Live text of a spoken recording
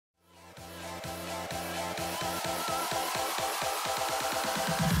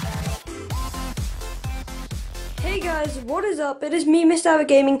guys, what is up? It is me,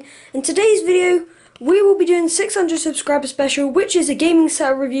 MrHavokGaming, and today's video we will be doing 600 subscriber special, which is a gaming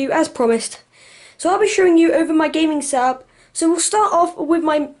setup review as promised. So I'll be showing you over my gaming setup. So we'll start off with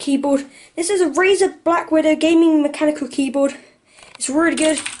my keyboard. This is a Razer Black Widow gaming mechanical keyboard. It's really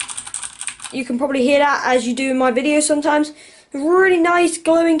good. You can probably hear that as you do in my videos sometimes. A really nice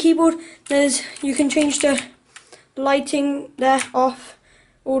glowing keyboard. You can change the lighting there off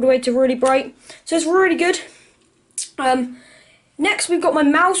all the way to really bright. So it's really good. Next we've got my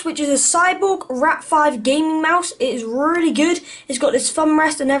mouse, which is a Cyborg Rat 5 gaming mouse. It is really good. It's got this thumb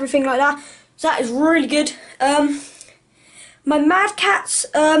rest and everything like that. So that is really good. My Mad Catz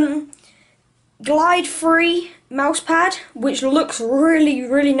glide-free mouse pad, which looks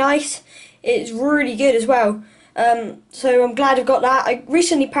really nice. It's really good as well. So I'm glad I've got that. I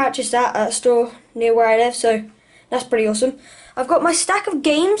recently purchased that at a store near where I live, so that's pretty awesome. I've got my stack of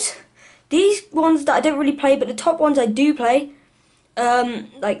games. These ones that I don't really play, but the top ones I do play,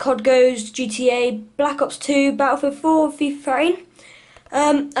 like COD Goes, GTA, Black Ops 2, Battlefield 4, FIFA 13.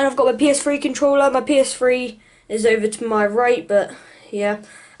 And I've got my PS3 controller. My PS3 is over to my right, but yeah.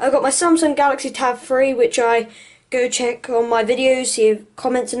 I've got my Samsung Galaxy Tab 3, which I go check on my videos, see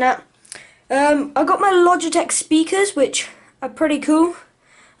comments and that. I've got my Logitech speakers, which are pretty cool.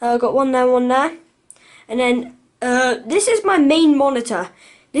 I've got one there. And then this is my main monitor.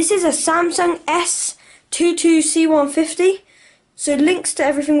 This is a Samsung S22C150. So links to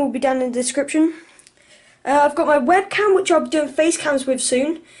everything will be down in the description. I've got my webcam, which I'll be doing face cams with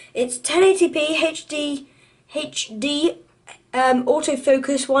soon. It's 1080p HD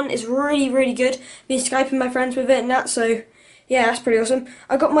autofocus one. It's really good. Been Skyping my friends with it and that, so yeah, that's pretty awesome.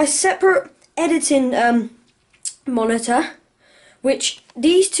 I've got my separate editing monitor, which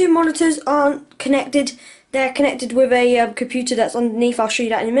these two monitors aren't connected. They're connected with a computer that's underneath. I'll show you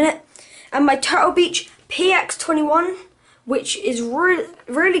that in a minute. And my Turtle Beach PX21, which is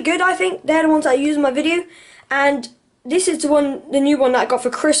really good. I think they're the ones that I use in my video. And this is the new one that I got for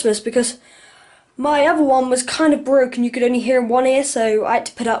Christmas, because my other one was kind of broken. You could only hear in one ear, so I had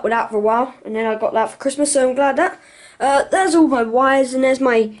to put up with that for a while. And then I got that for Christmas, so I'm glad that. There's all my wires, and there's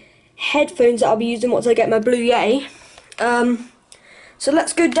my headphones that I'll be using once I get my Blue Yeti. So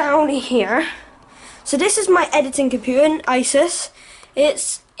let's go down here. So this is my editing computer, an Isus.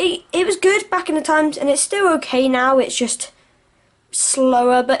 It was good back in the times, and it's still okay now. It's just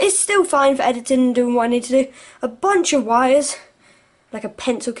slower, but it's still fine for editing and doing what I need to do. A bunch of wires, like a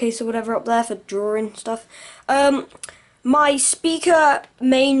pencil case or whatever up there for drawing stuff. My speaker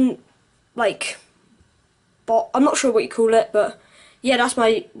main, like, I'm not sure what you call it, but yeah, that's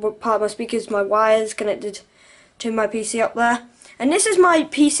my part of my speakers. My wires connected to my PC up there. And this is my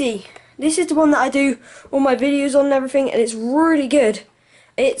PC. This is the one that I do all my videos on and everything, and it's really good.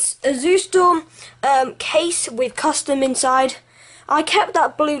 It's a ZooStorm case with custom inside. I kept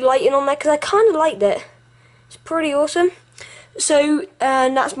that blue lighting on there because I kind of liked it. It's pretty awesome. So,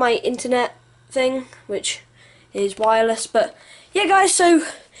 and that's my internet thing, which is wireless. But yeah, guys, so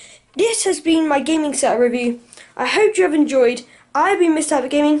this has been my gaming setup review. I hope you have enjoyed. I've been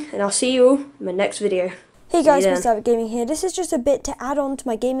MrHavokGaming, and I'll see you all in my next video. Hey guys, MrHavokGaming here. This is just a bit to add on to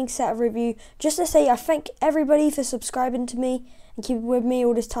my gaming setup review, just to say I thank everybody for subscribing to me and keeping with me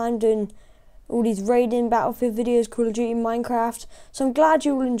all this time doing all these raiding, Battlefield videos, Call of Duty, Minecraft. So I'm glad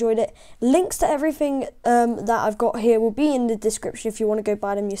you all enjoyed it. Links to everything that I've got here will be in the description if you want to go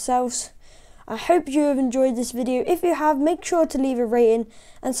buy them yourselves. I hope you have enjoyed this video. If you have, make sure to leave a rating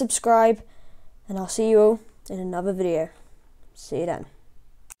and subscribe, and I'll see you all in another video. See you then.